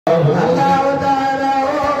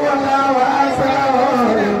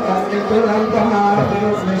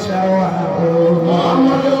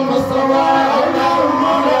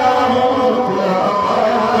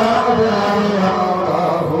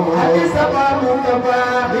محمد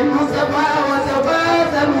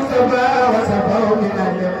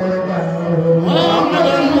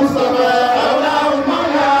المصطفى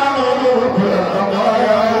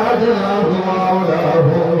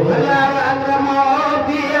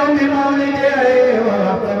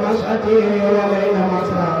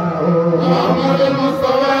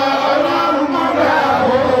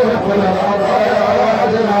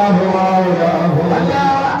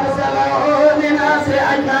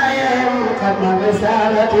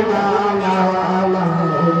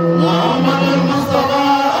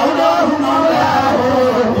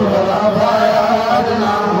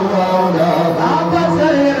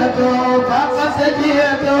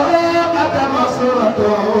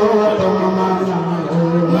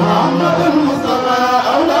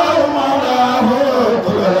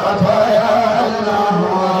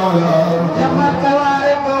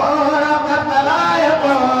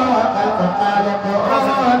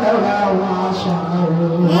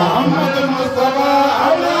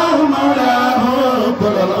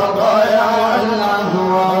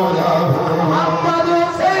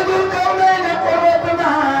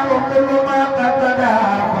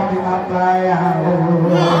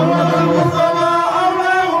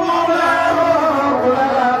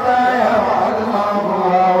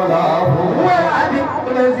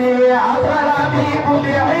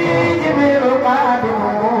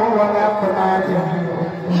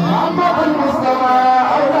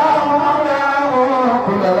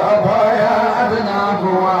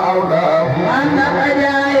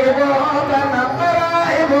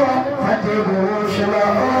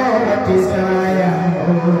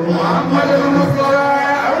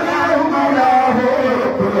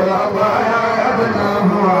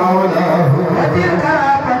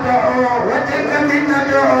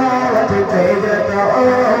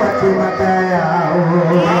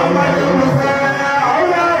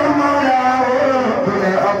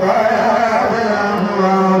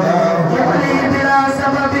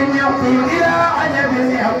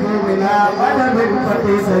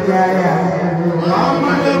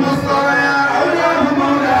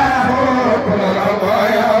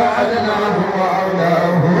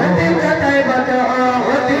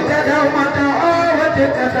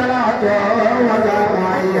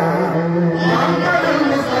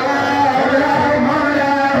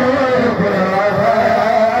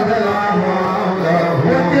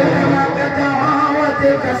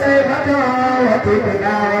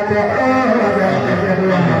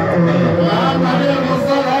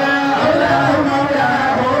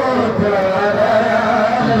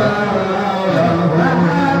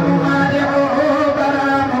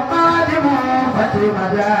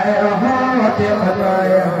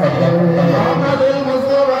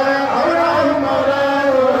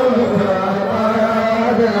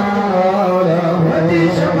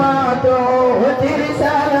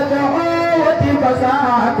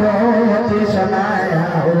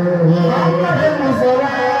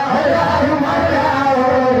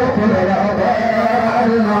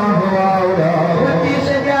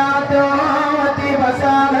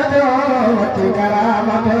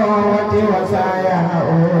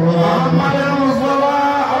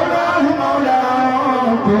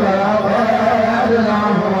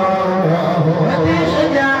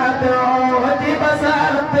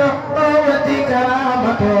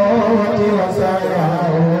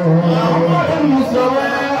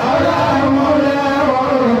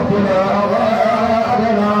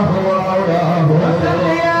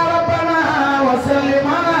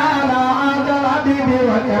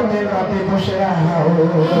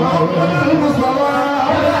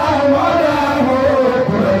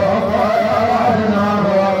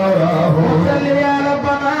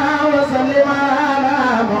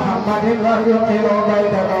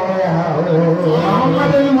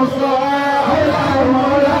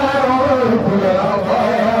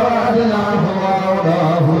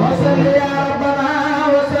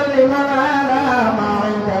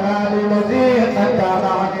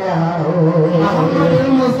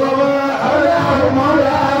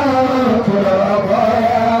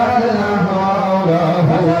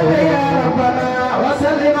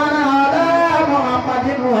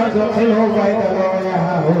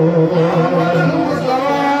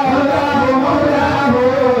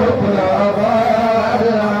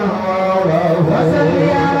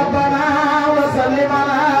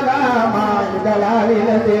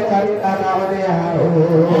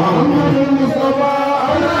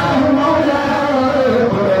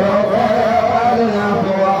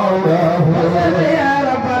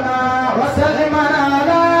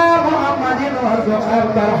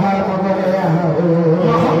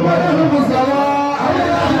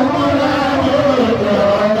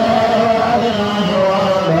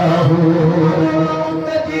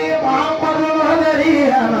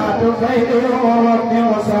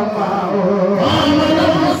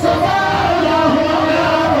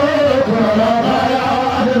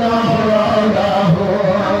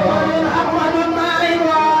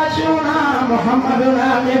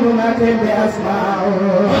حبيب مكين بأسماء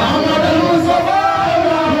محمد المصطفى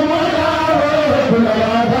اللهم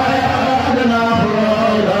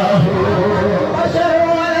بشر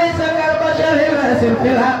وليس كالبشر الاسم في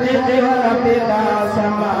الحقيق وربك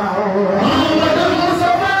سماء محمد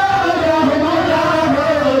المصطفى اللهم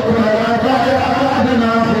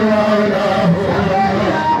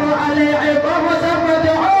علي عظم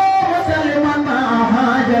وسفته مسلما ما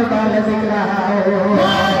حاجة قال ذكراه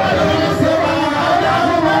محمد المصطفى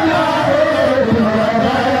اللهم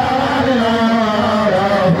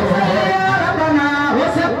يا ربنا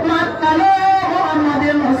وسمتنا له محمد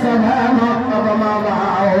المصطفى مقبض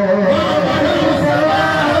مضاه محمد المصطفى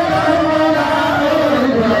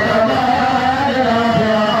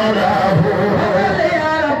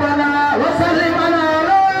يا ربنا وسلم على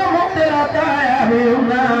مقدرة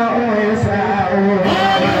يهينا ويساء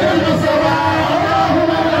محمد المصطفى اللهم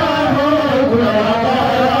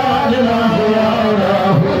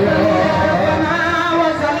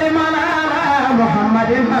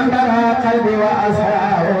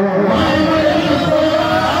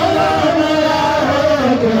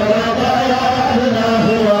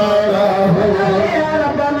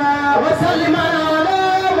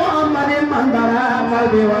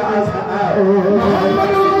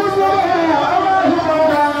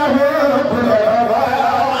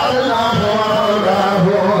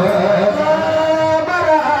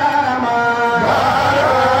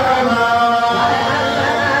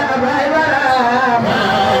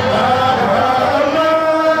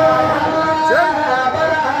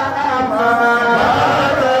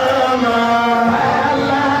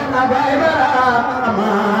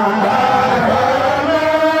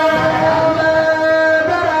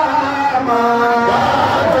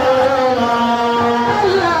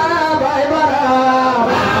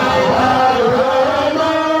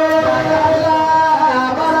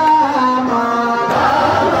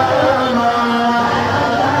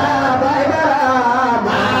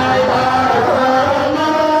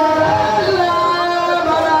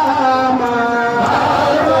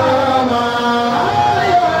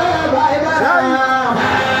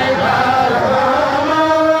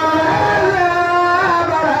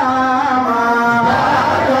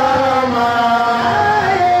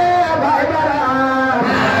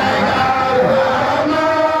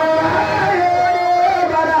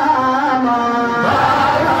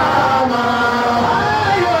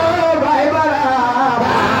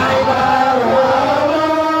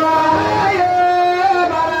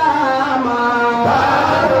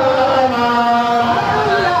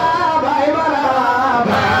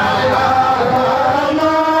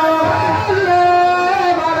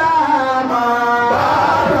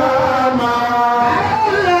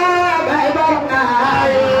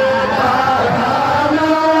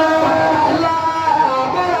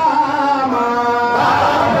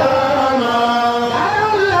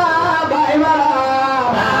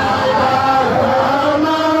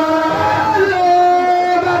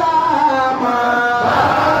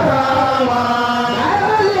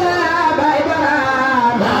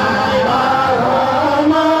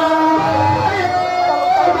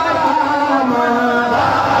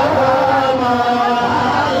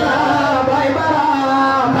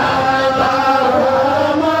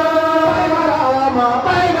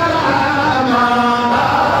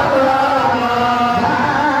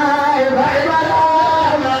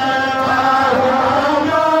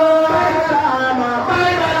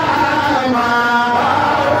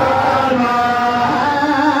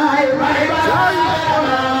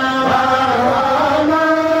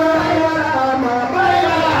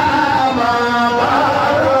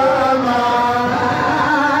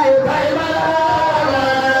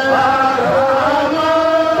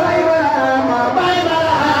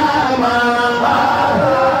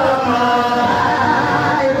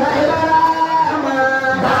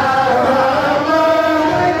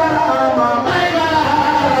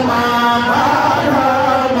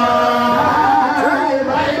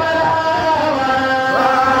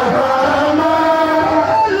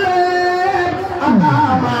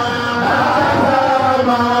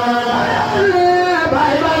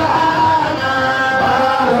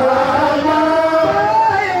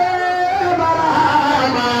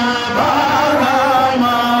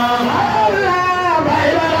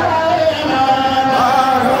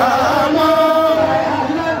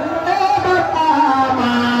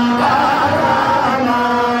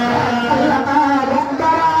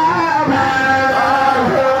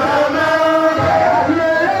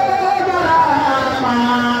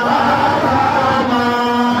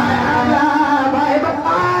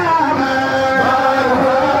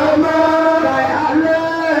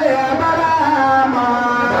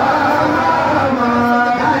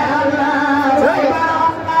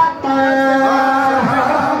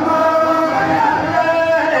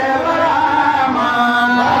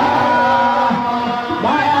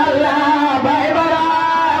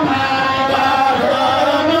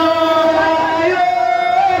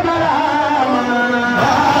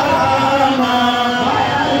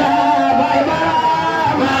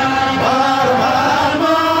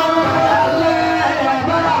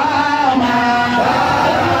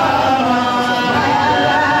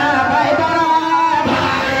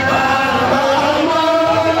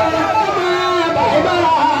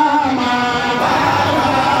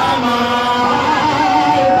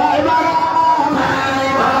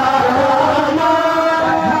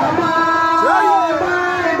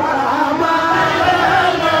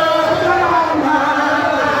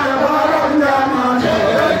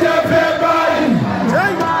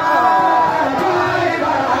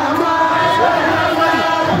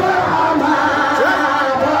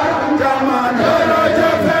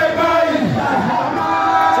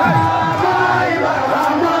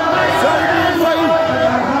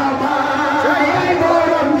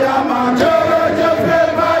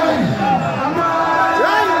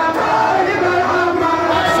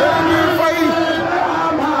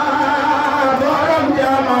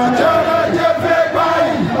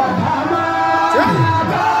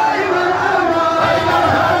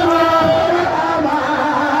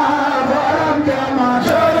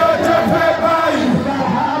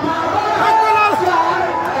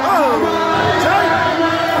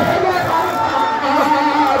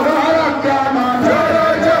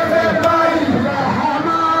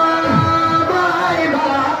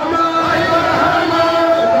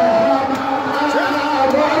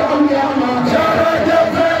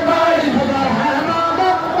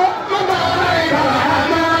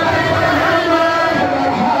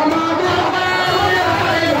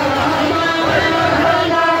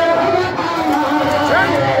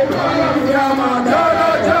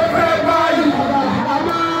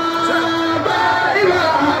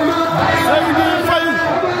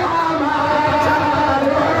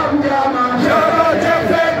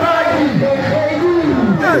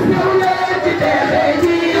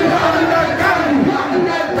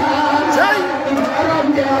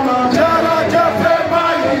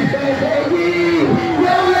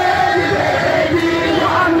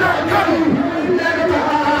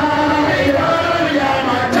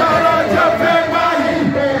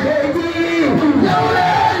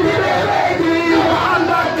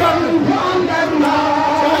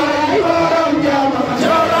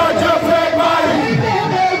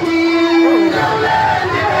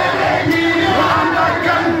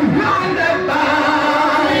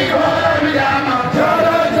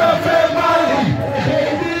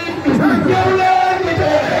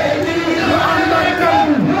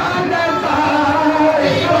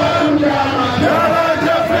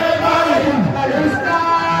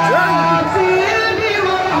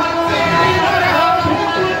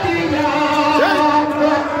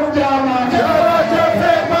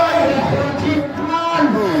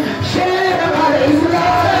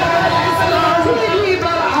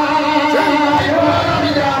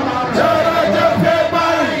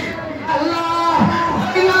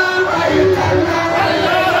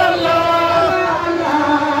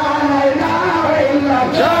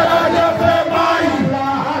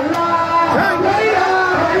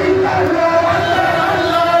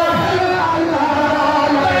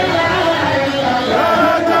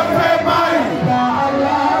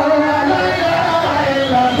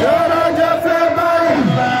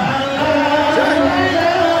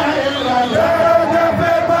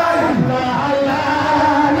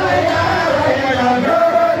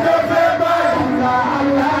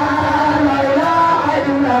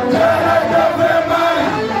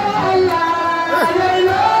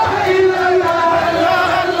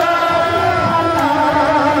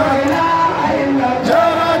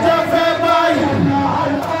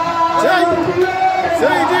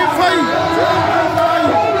Seydi Faye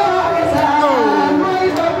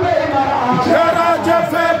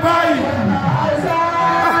jërëjëf Baye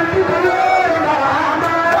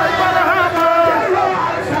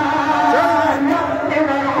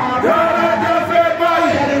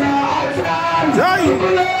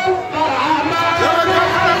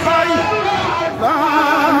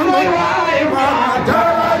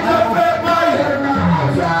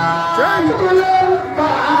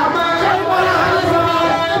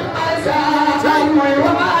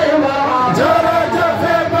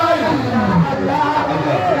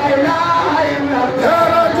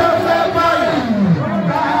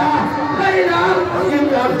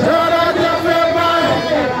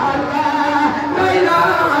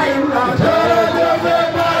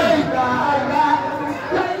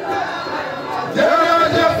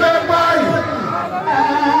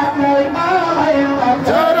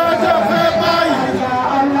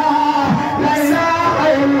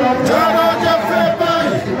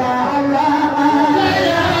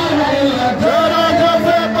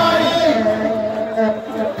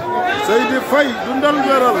Faye dundal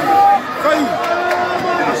wéral Faye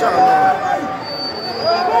masha Allah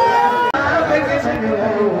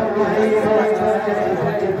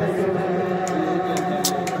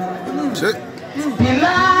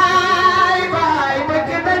billahi Baye bëgg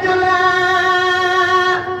nañu la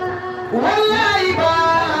wallahi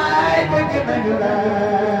Baye bëgg nañu la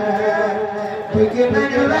bëgg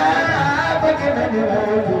nañu la bëgg nañu la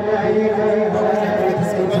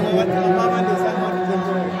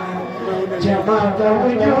جمعت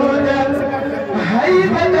وجودا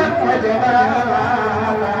هيبة وجمالا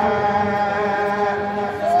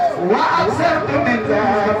وأبصرت من ذا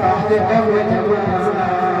فحدك وجمالا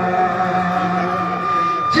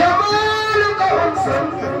جمالك أنس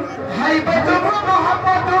هيبة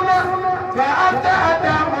ومحبة فأنت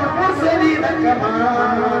أتام المرسلين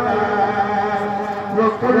كمالا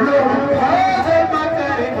وكلهم هذا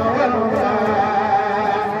المكارم والهدى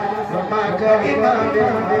إمام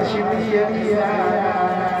الهاشمية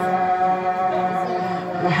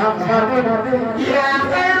محمد يا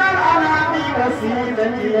خير الأنام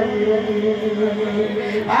وسيلتي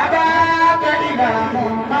أباك إله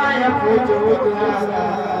ما يفوت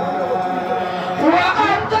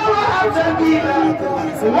وأنت وأنت بنا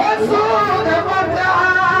وسود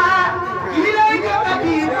مرتعى إليك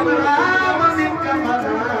أبير الرام منك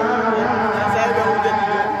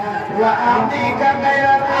وأعطيك خير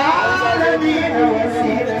العالمين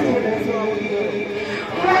وسيلتي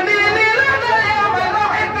ونيلي لنا يا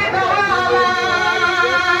ملاحق دوالا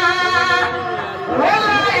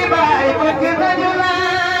ولا إبايبك رجلا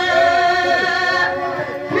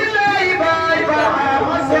بلا إبايبا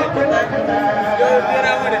وسقطك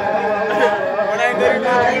ولا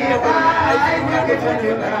إبايبك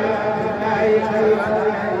رجلا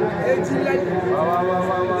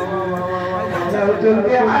حلوت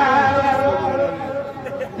البحار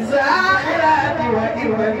زاخرات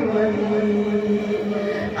وإبني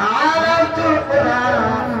عرفت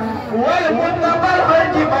القرآن والمنتظر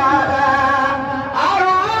والجبال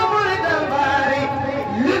أروم رضا الباري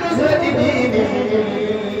لنصرة دينه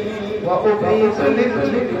وأبيت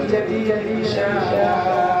للجديد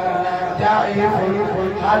شاء تعرف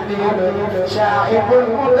الحبيب شاعب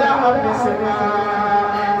متحمس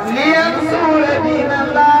لينصر دين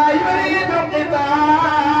الله يريد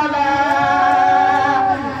قتالا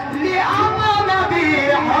لأمر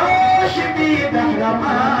نبي حاشمي دهر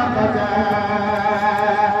ما بدا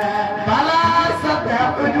فلا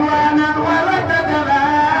صدق عدوانا ولا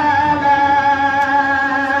تدلالا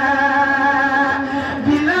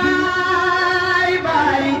بلاي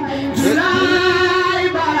باي بلاي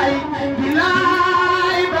باي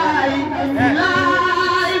بلاي باي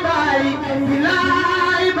بلاي باي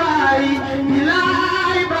بلاي باي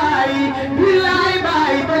بلاي باي بلاي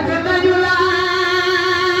باي بدنا جلا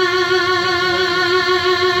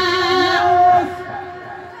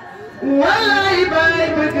والله باي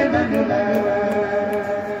بدنا جلا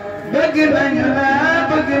بدنا جلا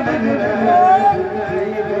بدنا جلا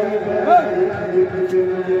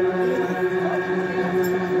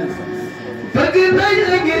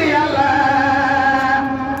بدنا جلا يا الله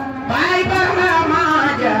باي برما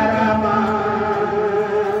جرما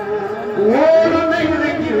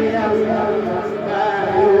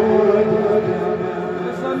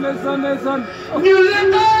ñu le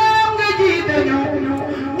tam nga jiite ñu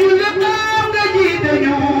le tam nga jiite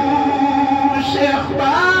ñu Cheikh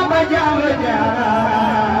Baba Diallo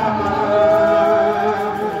jaarama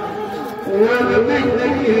wala nañ la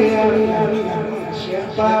Cheikh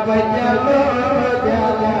Baba Diallo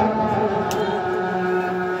jaarama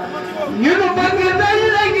ñu bëgg dañ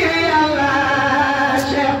la ngir Yàlla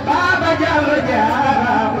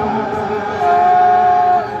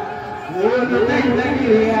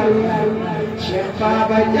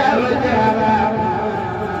Diallo jaaraama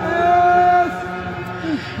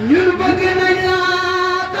ñun bëgg nañ la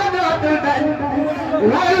te dootul dañ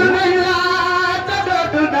wóolu nañ la te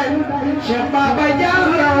dootul dañ Cheikh Baba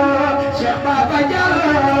Diallo Cheikh Baba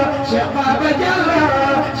Diallo Cheikh Baba Diallo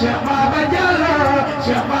Cheikh Baba Diallo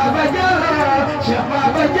Cheikh Baba Diallo Cheikh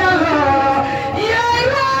Baba Diallo yaay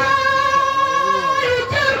waay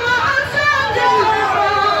Thierno Alassane Diallo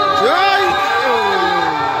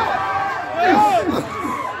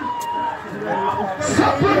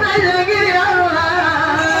sopp nañ la ngir Yàlla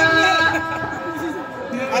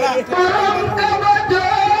borom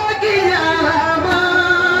kabatoo gi jaaraama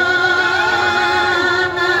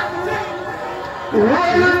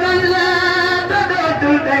wóolu nañ la te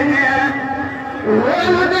dootul dañ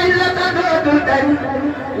wóolu nañ la te dootul dañ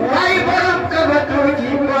waaye borom kabatoo gi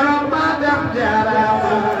borom matam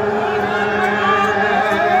jaaraama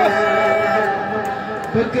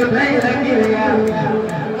bëgg nañ la ngir Yàlla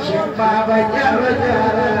Cheikh Baba Diallo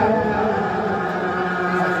jaaraama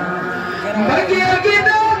mbëggeel gi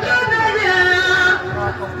dootul dañe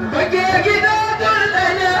mbëggeel gi dootul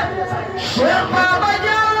dañe Cheikh Baba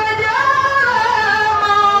Diallo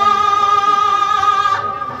jaaraama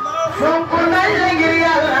fonk nañ la ngir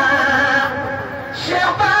Yàlla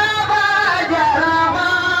Cheikh Baba jaaraama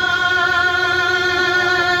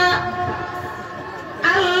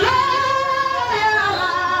Allah ya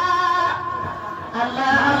Allah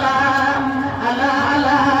Allah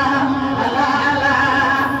Allah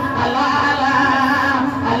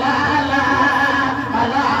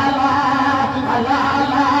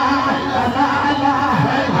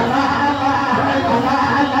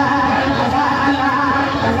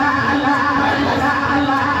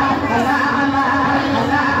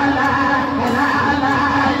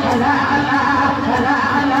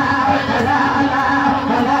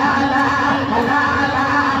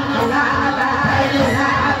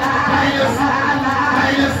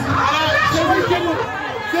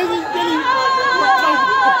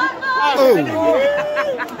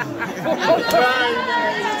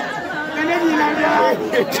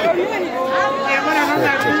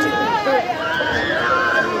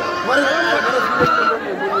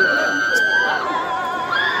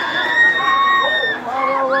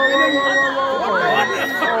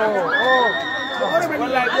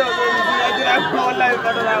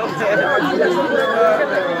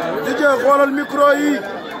DJ xoolal micro yi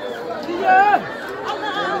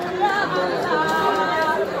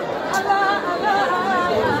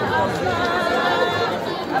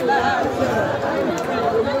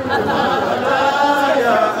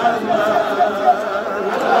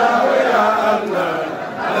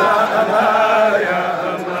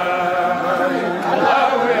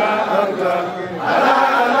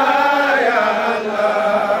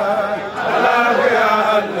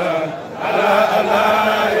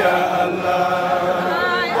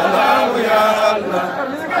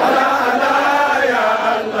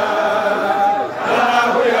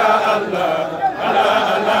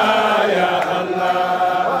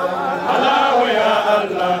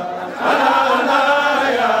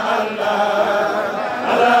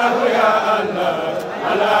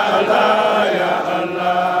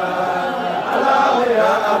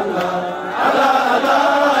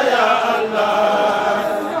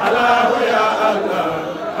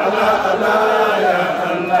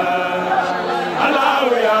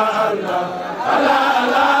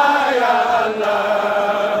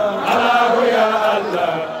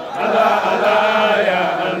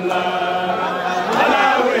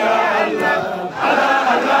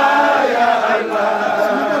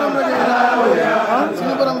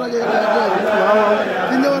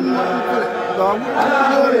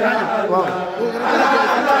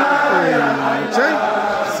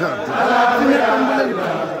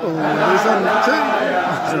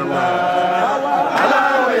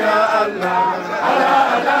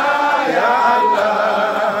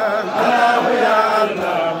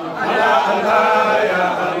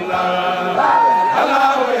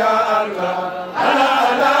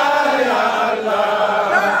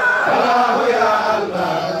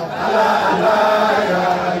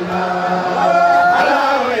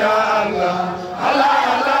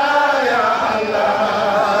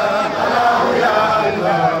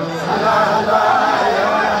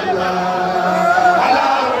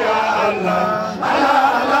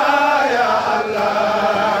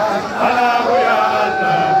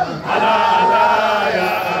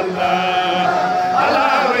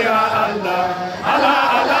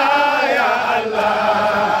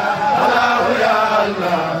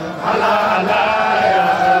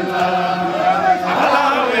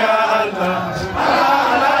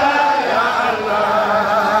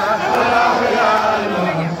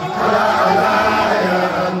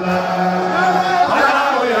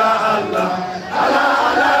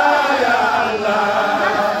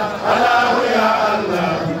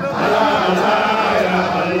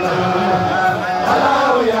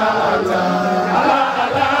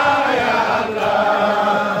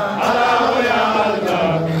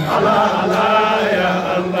Allah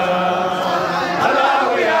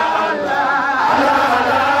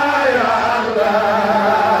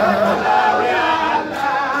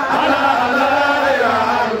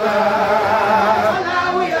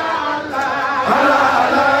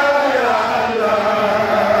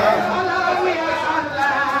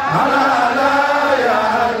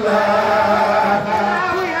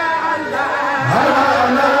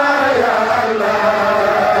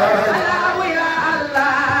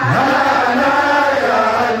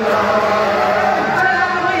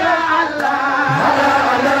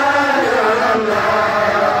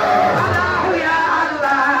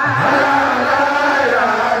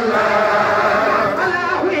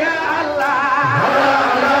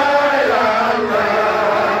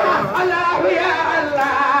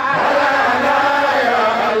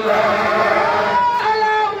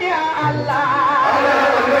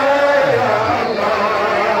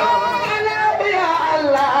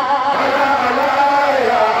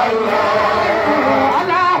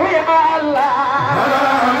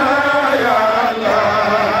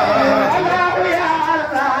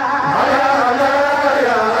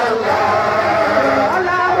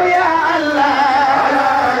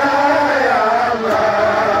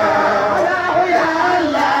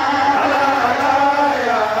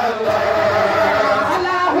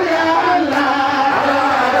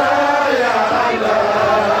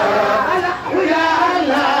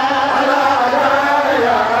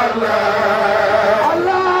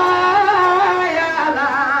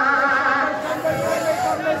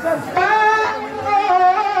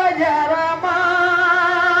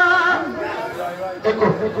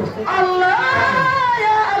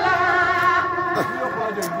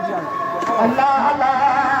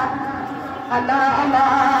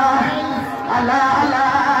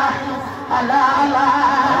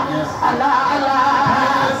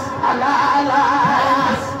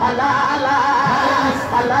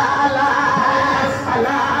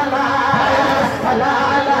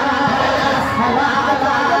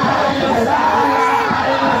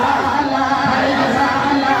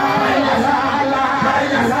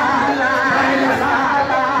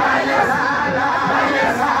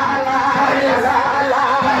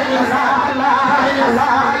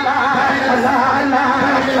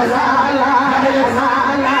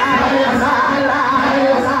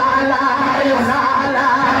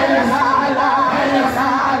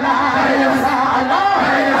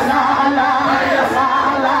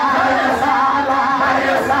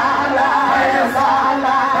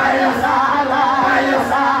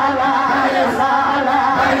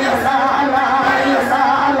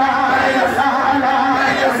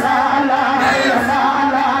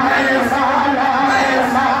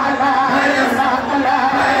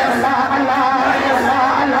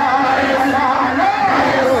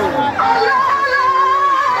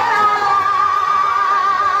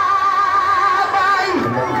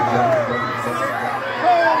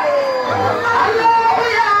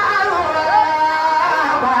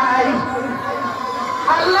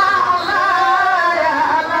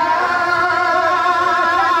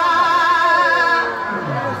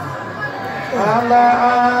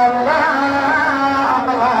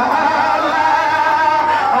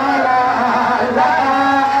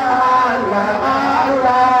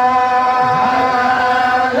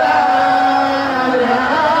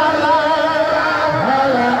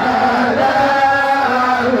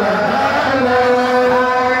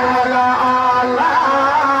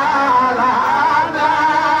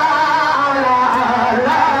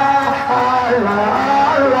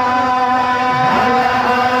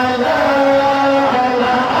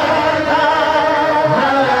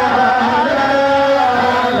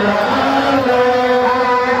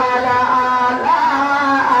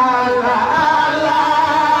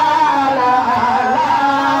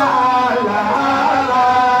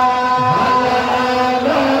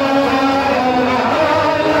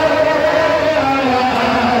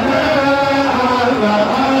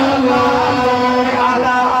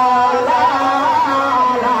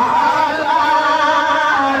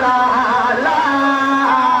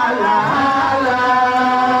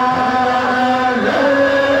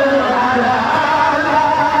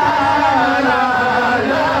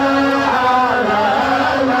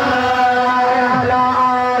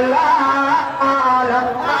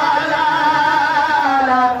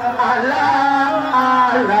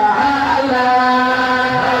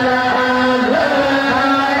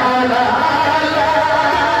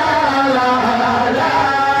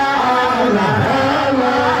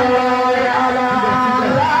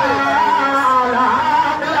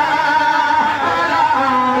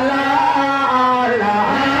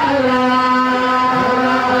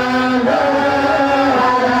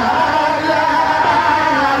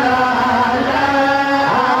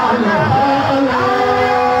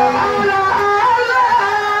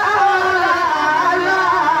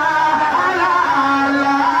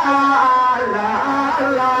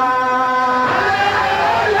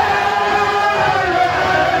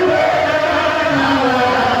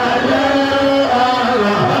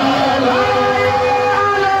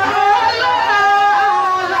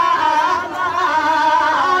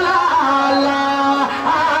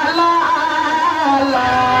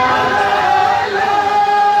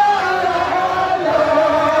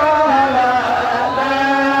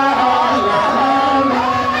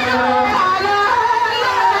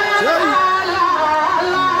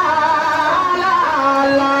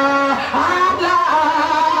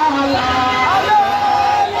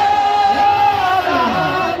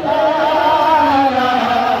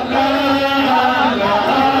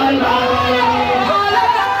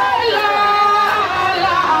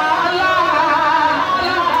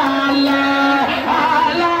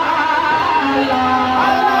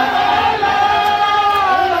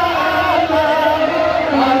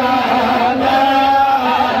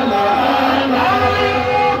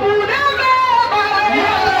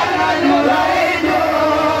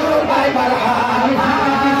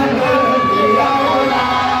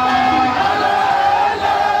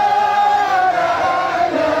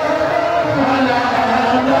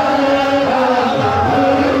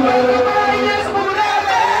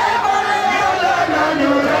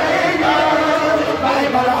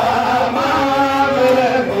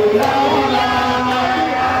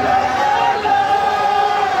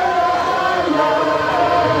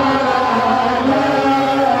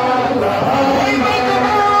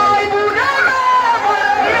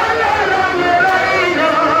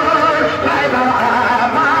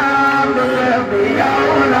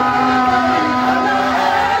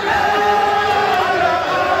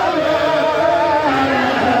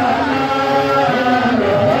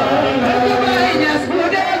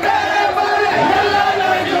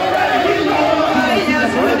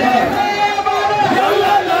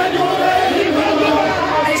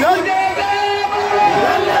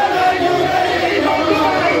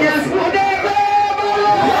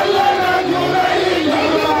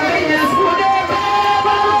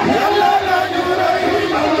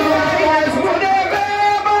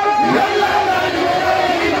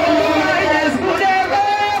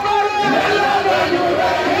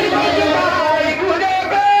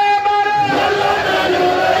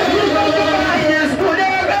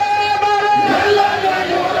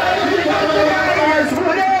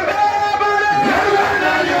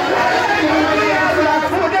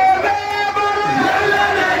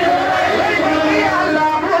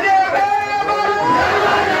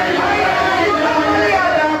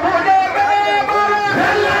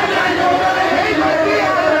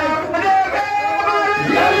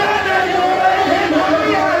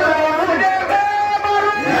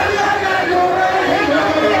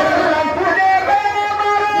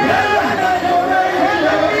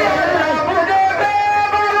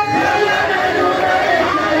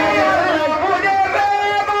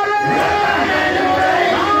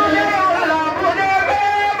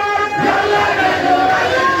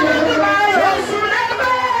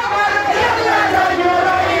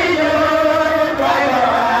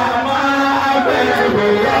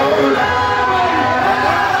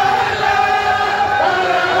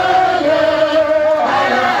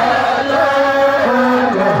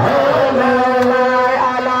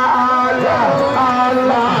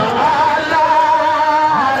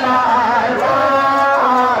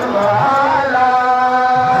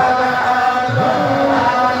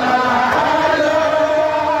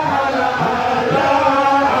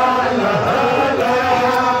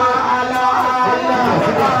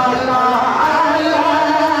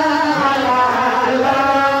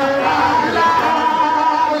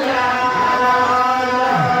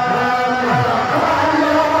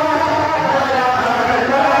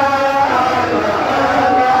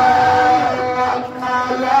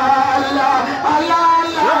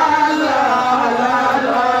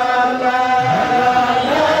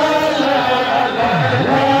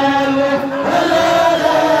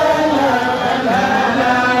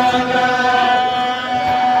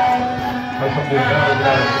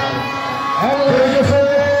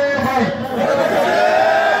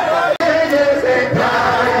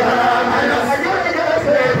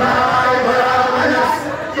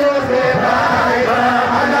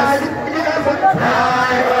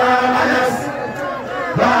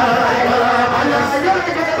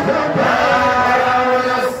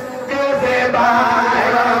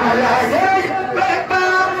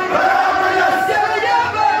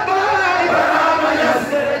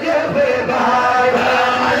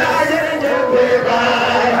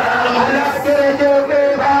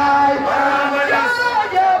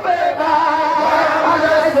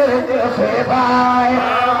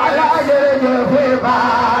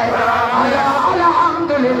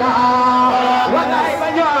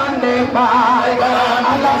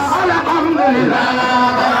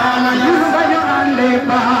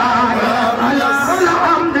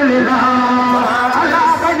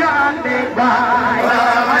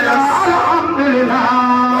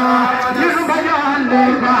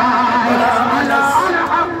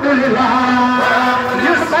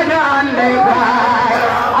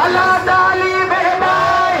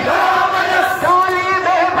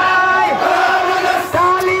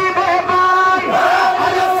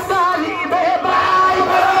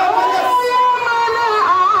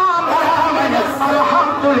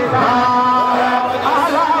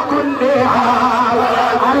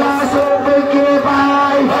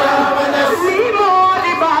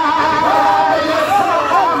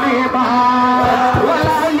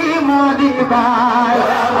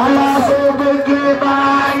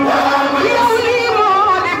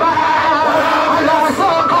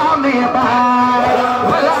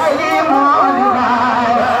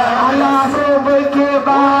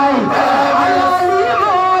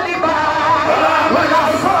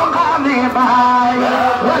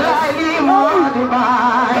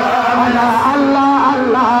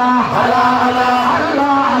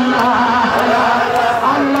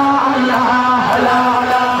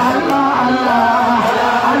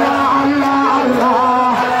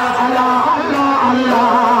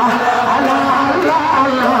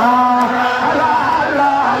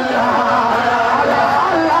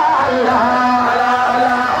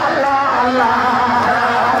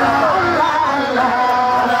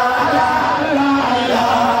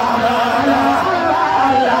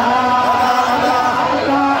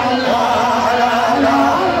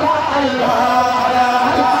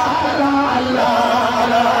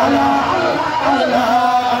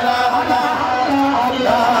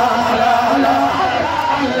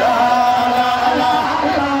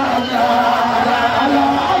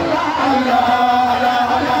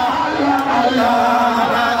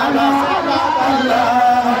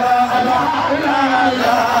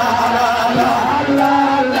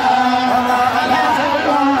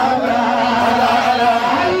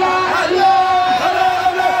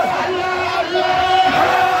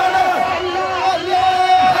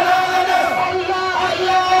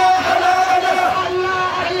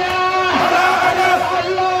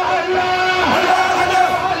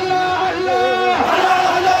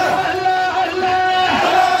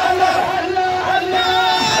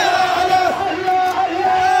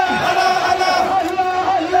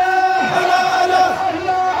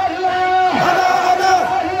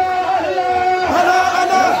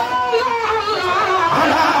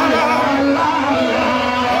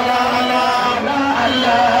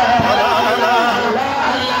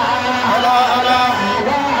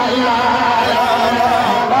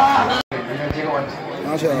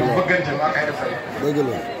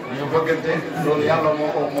loolu yàlla moo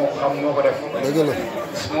ko xam moo ko def. dëgg la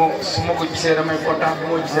su ma ko gisee damay kontaan bu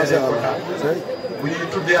ma gisee day kontaan. bu ñuy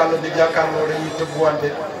tudd yàlla di jàkkaarloo dañuy tëbbuwante.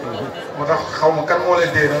 moo tax xaw ma kan moo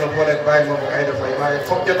leen dee dana boole bàyyi ma ko ay dafay waaye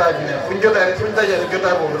foog jotaay bi neex fu ñu jotee rek fu ñu dajee rek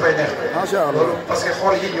jotaay boobu dafay neex. macha allah loolu parce que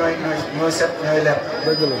xool yi ñooy set ñooy leer.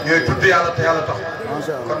 dëgg la ñooy tudd yàlla te yàlla tax.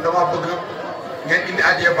 macha allah kon damaa bëgg ngeen indi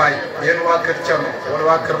addiya Baye yéen waa kër Thierno wala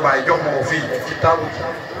waa kër Baye jox ma ko fii ci taabu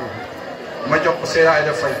ma jox ko Seyda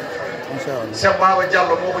Aida Faye. incha allah Cheikh Baba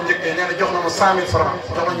Diallo moo ko njëkkee nee na jox na ma 100000 francs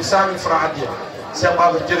jox nañu 100000 francs addiya Cheikh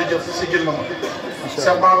Baba jërëjëf sigil na ma.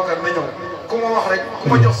 Cheikh Babacar na ñëw ku ma wax rek ku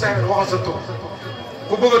ma jox 5000 waxal sa tur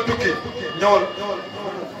ku bëgg a tukki ñëwal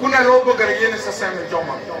ku ne loo bëgg rek yéen sa 5000 jox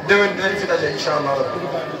ma déwén dinañ fi daje incha allah.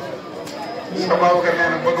 Cheikh Babacar nee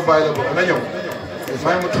na bëgg Baye la bëgg na ñëw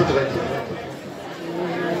may ma tuuti rek.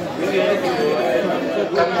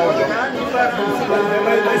 kan moo jox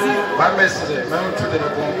Baye Mbaye Cissé may ma tuuti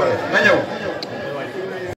rek bu ma pare na ñëw.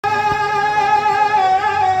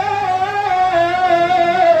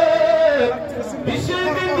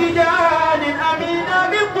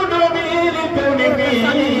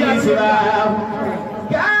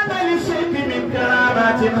 كان للشيء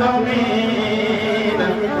كرامات قومين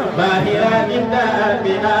باهرا إبداء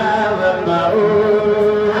بنا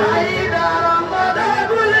والمعون عيدا رمضان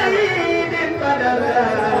العيد بدلا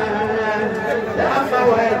دام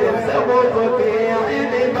واد سبوق في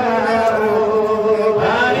عيد المعون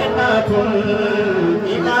بارقات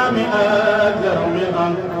الإمام أكثر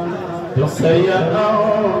من تسير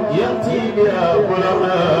يأتي بها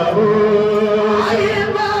علماء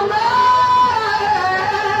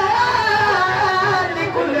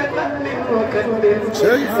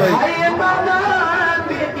عيبنا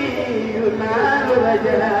به ينال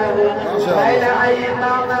رجاء غير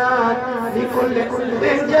عيبنا لكل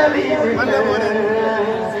جليل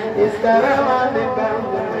استرم بكم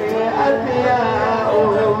أنبياء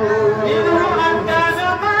منه أن كان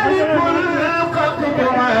مالك القلب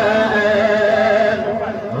جمعان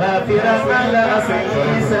غافرا على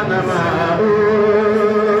أصله سنماء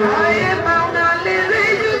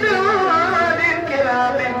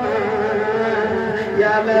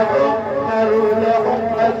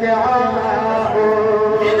لهم الدعاء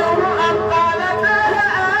منه أن قال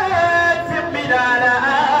تهات بدالاء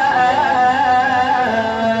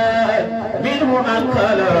منه أن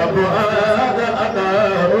قال رب هذا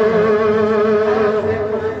أداء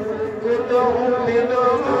كلهم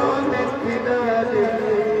بدون امتداد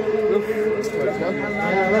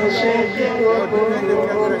يا شيخ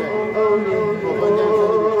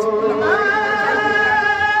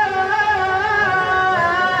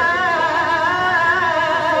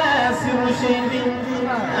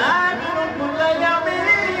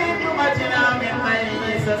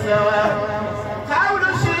قول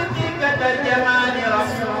شركك الجمال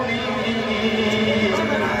رسولي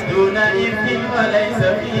دون إفك وليس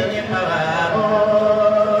فيه حرام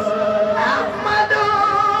أحمد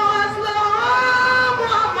أصلا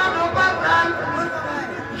محمد بطل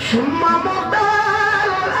ثم مختار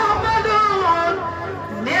الأحمد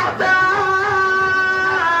معتار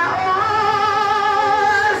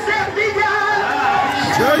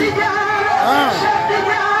سيف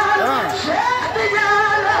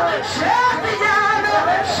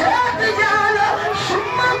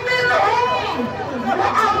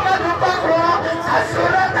محمد بكر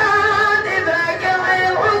السلطان ذاك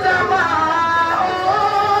العظماء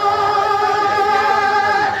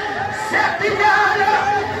سيدنا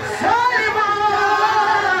سالم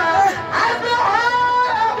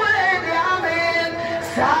الدعاء واليمين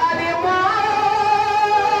سالم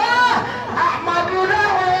احمد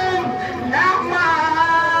لهم نعماء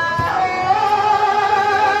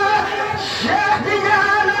شهدنا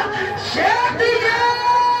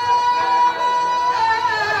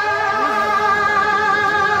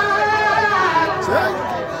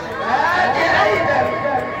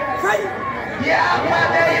يا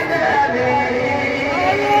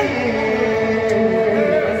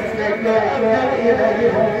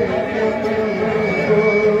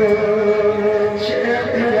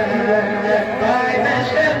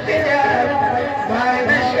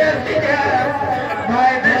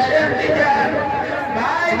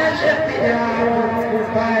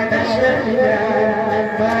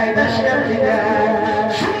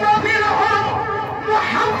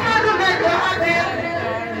محمد القادر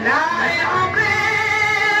لا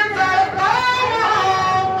يعبد القوم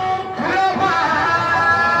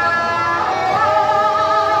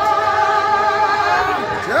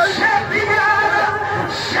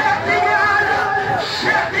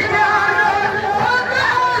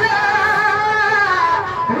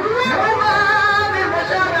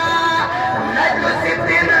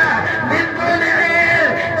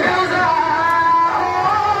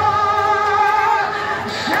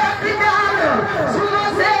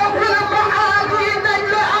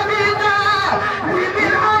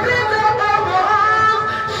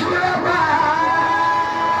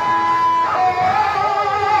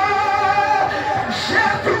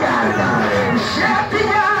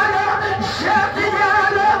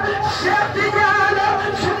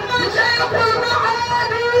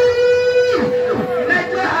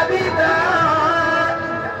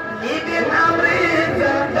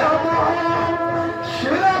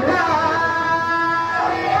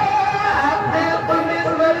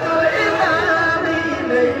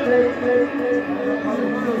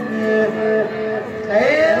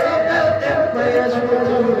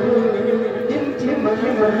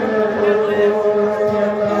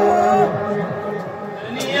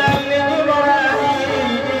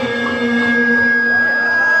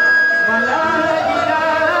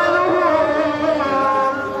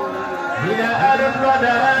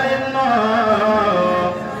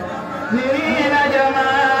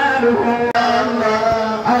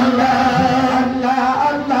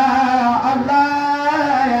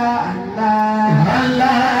Allah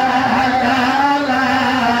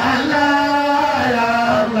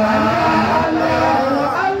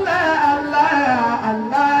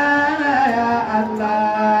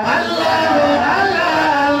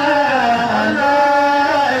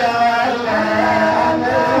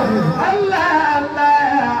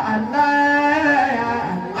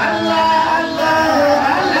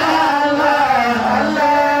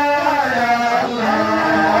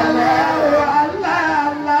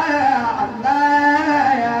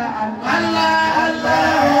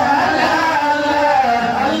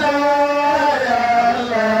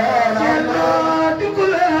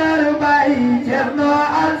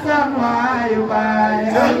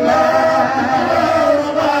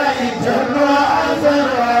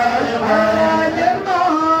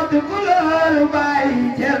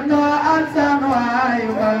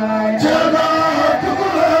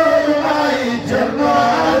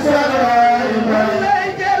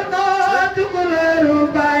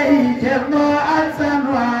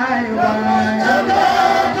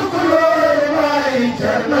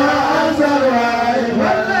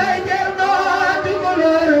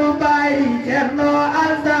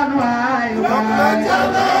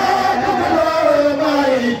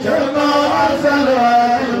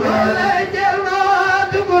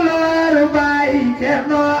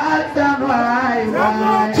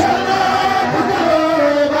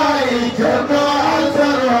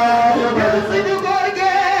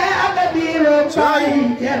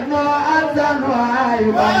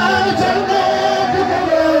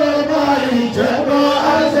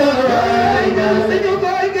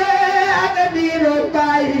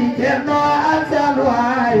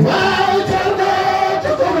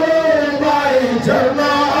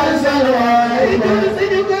Cerno ANSSAROULLA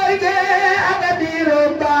suñu koy ge akadiru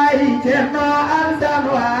Baye Cerno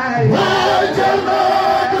ANSSSAROULLA Cerno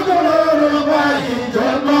tukulóoru Baye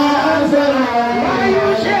Cerno ANSSSAROULLA Baye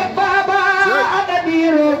Cheikh Baba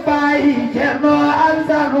akadiru Baye Cerno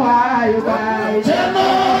ANSSSAROULLA Baye Cerno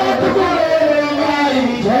tukulóoru Baye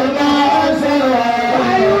Cerno ANSSSAROULLA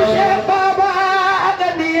Baye Cheikh Baba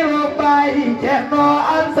akadiru Baye Cerno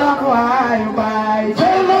ANSSSAROULLA Baye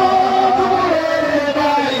Cerno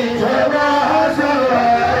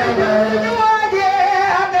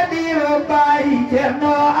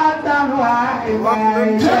Cerno ANSSSAROULLA Baye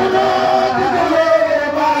Cerno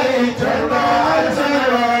Baye Cerno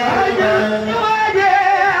ANSSSAROULLA waje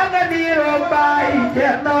akadiru Baye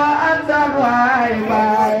Cerno ANSSSAROULLA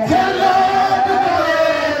Baye Cerno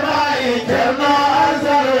Baye Cerno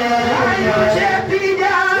ANSSSAROULLA Cheikh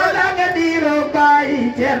Tidiane akadiru Baye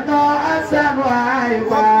Cerno ANSSSAROULLA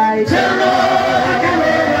Baye Cerno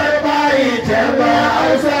Baye Cerno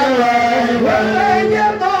ANSSSAROULLA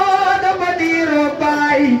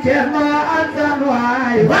Cerno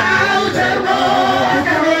ANSSSAROULLA waaw Cerno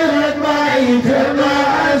akadiru Baye Cerno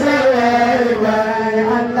ANSSSAROULLA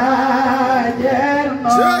Allah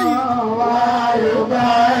Cerno waayu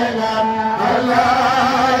Baye la Allah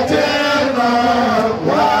Cerno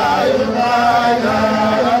waayu Baye la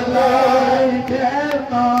Allah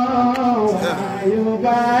Cerno waayu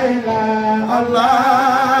Baye la Allah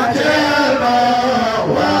Cerno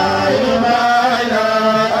waayu Baye la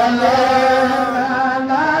Allah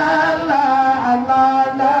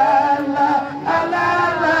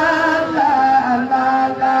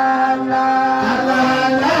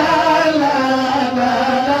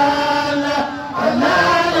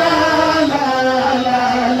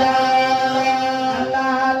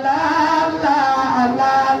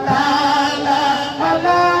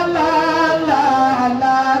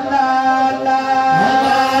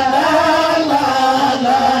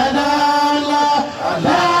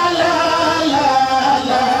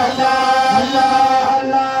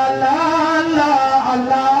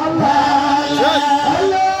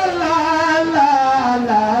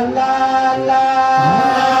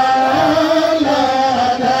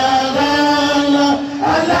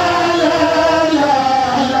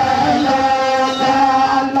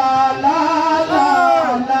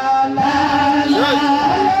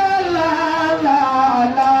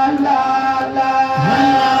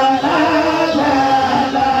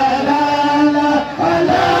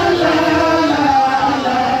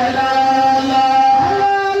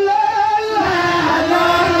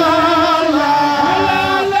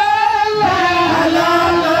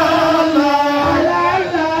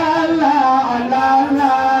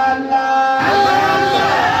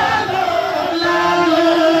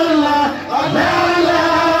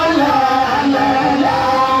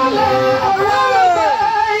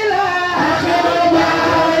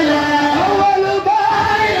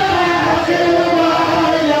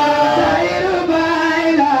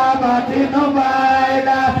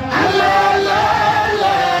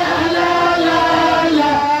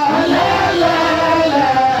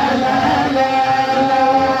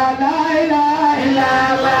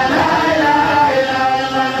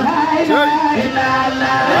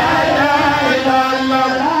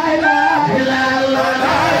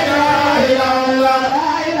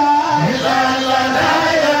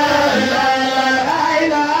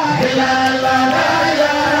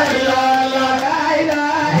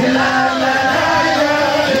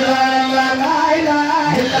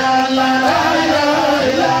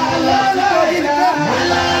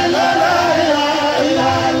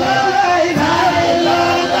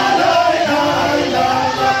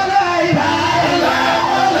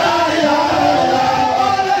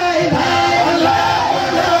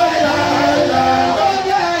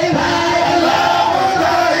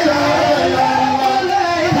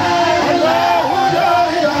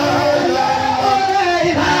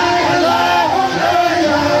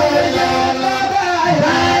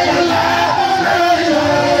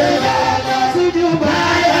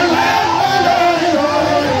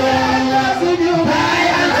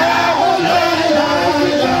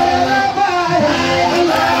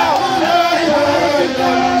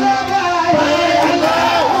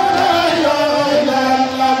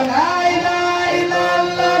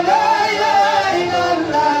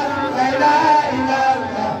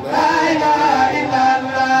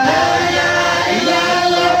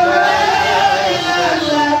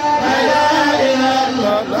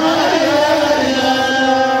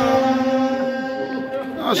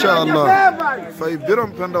Mashallah. Fay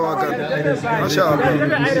biram penda wakan. Mashallah.